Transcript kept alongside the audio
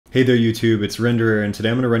Hey there YouTube, it's Renderer, and today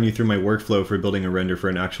I'm going to run you through my workflow for building a render for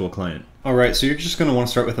an actual client. Alright, so you're just going to want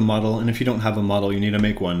to start with a model, and if you don't have a model, you need to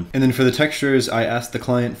make one. And then for the textures, I asked the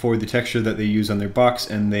client for the texture that they use on their box,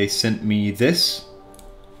 and they sent me this.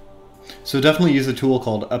 So definitely use a tool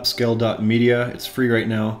called Upscale.media. It's free right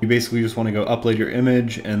now. You basically just want to go upload your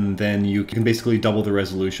image, and then you can basically double the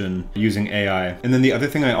resolution using AI. And then the other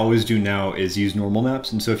thing I always do now is use normal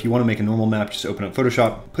maps. And so if you want to make a normal map, just open up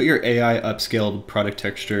Photoshop, put your AI upscaled product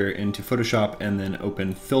texture into Photoshop, and then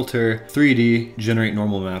open Filter, 3D, Generate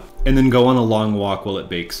Normal Map, and then go on a long walk while it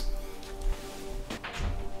bakes.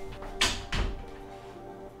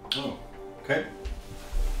 Oh, okay.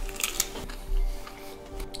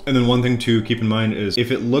 And then one thing to keep in mind is if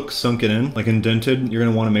it looks sunken in, like indented, you're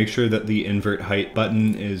gonna wanna make sure that the invert height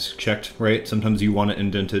button is checked, right? Sometimes you want it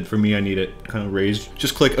indented. For me, I need it kind of raised.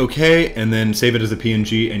 Just click OK and then save it as a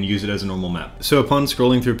PNG and use it as a normal map. So upon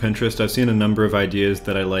scrolling through Pinterest, I've seen a number of ideas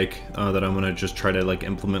that I like that I'm gonna just try to like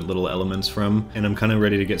implement little elements from, and I'm kind of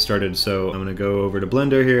ready to get started. So I'm gonna go over to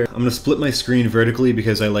Blender here. I'm gonna split my screen vertically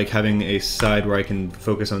because I like having a side where I can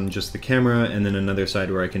focus on just the camera and then another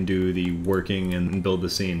side where I can do the working and build the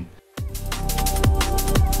scene.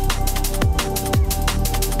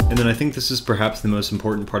 And then I think this is perhaps the most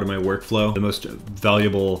important part of my workflow, the most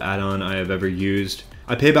valuable add-on I have ever used.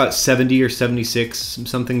 I pay about $70 or $76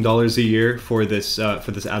 something a year for this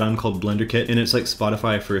add-on called Blenderkit, and it's like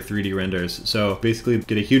Spotify for 3D renders. So basically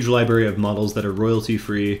get a huge library of models that are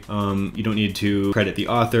royalty-free. You don't need to credit the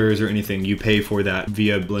authors or anything. You pay for that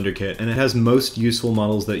via Blenderkit, and it has most useful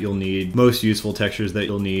models that you'll need, most useful textures that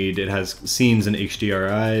you'll need. It has scenes and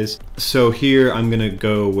HDRIs. So here I'm gonna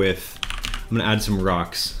go with, I'm gonna add some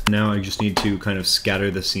rocks. Now I just need to kind of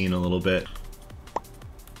scatter the scene a little bit.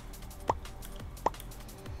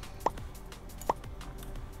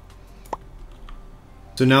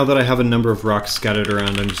 So now that I have a number of rocks scattered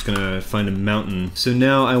around, I'm just gonna find a mountain. So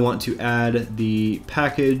now I want to add the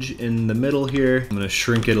package in the middle here. I'm gonna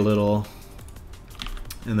shrink it a little.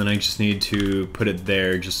 And then I just need to put it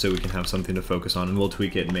there just so we can have something to focus on, and we'll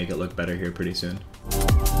tweak it and make it look better here pretty soon.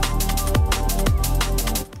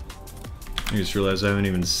 I just realized I haven't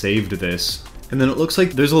even saved this. And then it looks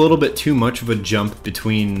like there's a little bit too much of a jump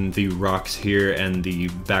between the rocks here and the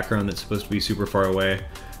background that's supposed to be super far away.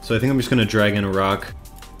 So I think I'm just gonna drag in a rock.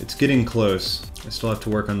 It's getting close. I still have to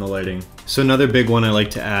work on the lighting. So another big one I like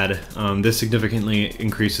to add, this significantly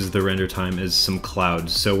increases the render time, is some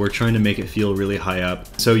clouds. So we're trying to make it feel really high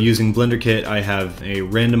up. So using Blenderkit, I have a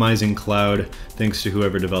randomizing cloud. Thanks to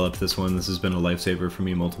whoever developed this one. This has been a lifesaver for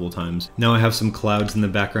me multiple times. Now I have some clouds in the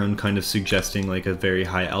background kind of suggesting like a very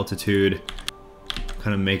high altitude.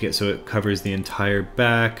 Kind of make it so it covers the entire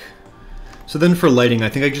back. So then for lighting, I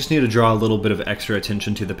think I just need to draw a little bit of extra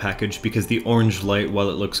attention to the package because the orange light, while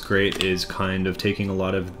it looks great, is kind of taking a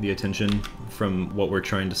lot of the attention from what we're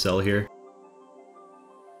trying to sell here.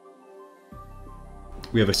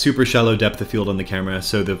 We have a super shallow depth of field on the camera,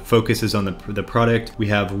 so the focus is on the product. We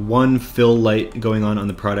have one fill light going on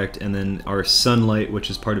the product, and then our sunlight, which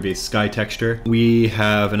is part of a sky texture. We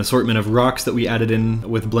have an assortment of rocks that we added in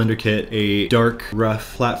with Blenderkit, a dark,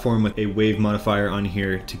 rough platform with a wave modifier on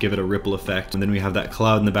here to give it a ripple effect. And then we have that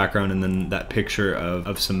cloud in the background, and then that picture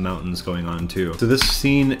of some mountains going on too. So this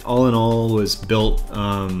scene, all in all, was built,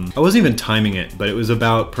 I wasn't even timing it, but it was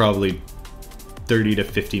about probably 30 to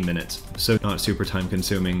 50 minutes, so not super time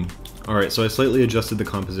consuming. Alright, so I slightly adjusted the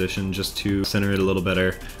composition just to center it a little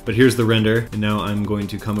better, but here's the render, and now I'm going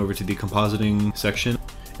to come over to the compositing section.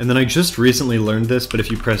 And then I just recently learned this, but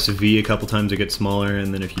if you press V a couple times it gets smaller,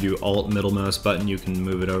 and then if you do Alt middle mouse button you can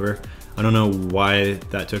move it over. I don't know why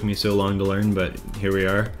that took me so long to learn, but here we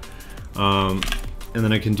are. And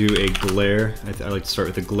then I can do a glare. I like to start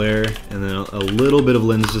with a glare, and then a little bit of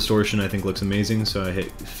lens distortion I think looks amazing, so I hit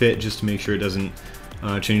fit just to make sure it doesn't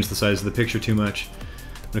change the size of the picture too much.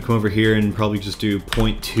 I'm gonna come over here and probably just do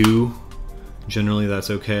 0.2. Generally that's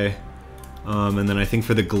okay. And then I think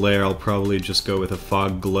for the glare I'll probably just go with a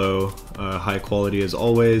fog glow, high quality as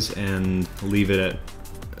always, and leave it at,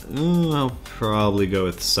 I'll probably go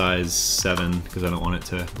with size 7 because I don't want it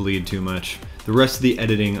to bleed too much. The rest of the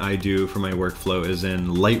editing I do for my workflow is in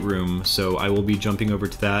Lightroom, so I will be jumping over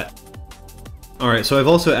to that. Alright, so I've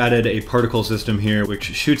also added a particle system here which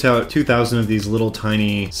shoots out 2,000 of these little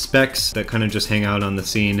tiny specks that kind of just hang out on the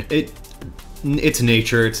scene. It's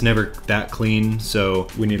nature, it's never that clean, so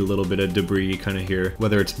we need a little bit of debris kind of here,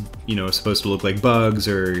 whether it's, you know, supposed to look like bugs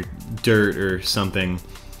or dirt or something.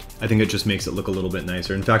 I think it just makes it look a little bit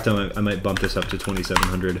nicer. In fact, I might bump this up to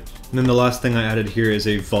 2700. And then the last thing I added here is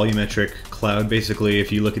a volumetric cloud. Basically,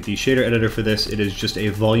 if you look at the shader editor for this, it is just a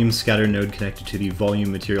volume scatter node connected to the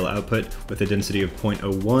volume material output with a density of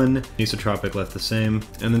 0.01. Isotropic left the same.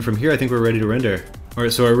 And then from here, I think we're ready to render. All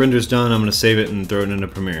right, so our render's done. I'm gonna save it and throw it into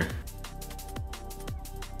Premiere.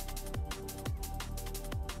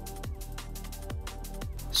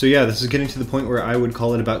 So yeah, this is getting to the point where I would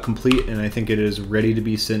call it about complete, and I think it is ready to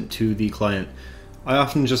be sent to the client. I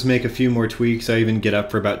often just make a few more tweaks. I even get up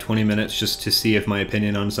for about 20 minutes just to see if my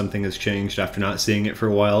opinion on something has changed after not seeing it for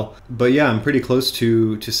a while. But yeah, I'm pretty close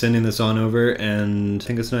to sending this on over, and I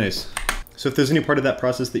think it's nice. So if there's any part of that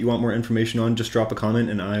process that you want more information on, just drop a comment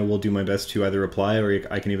and I will do my best to either reply or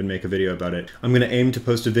I can even make a video about it. I'm going to aim to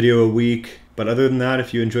post a video a week, but other than that,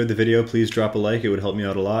 if you enjoyed the video, please drop a like. It would help me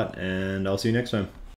out a lot, and I'll see you next time.